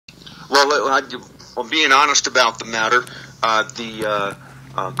Well, being honest about the matter, the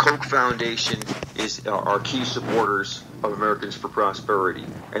Koch Foundation are key supporters of Americans for Prosperity,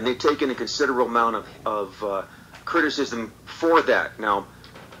 and they've taken a considerable amount of criticism for that. Now,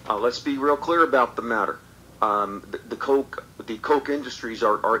 let's be real clear about the matter. The Koch Industries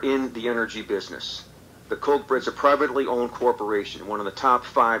are in the energy business. The Koch is a privately owned corporation, one of the top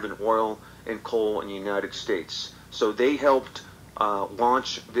 5 in oil and coal in the United States. So they helped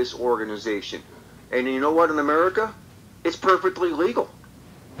launch this organization. And you know what, in America? It's perfectly legal.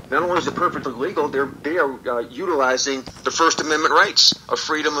 Not only is it perfectly legal, they are utilizing the First Amendment rights of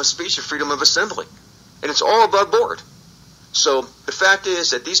freedom of speech and freedom of assembly. And it's all above board. So the fact is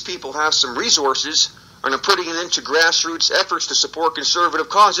that these people have some resources and are putting it into grassroots efforts to support conservative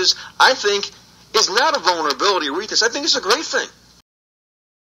causes, I think is not a vulnerability or weakness. I think it's a great thing.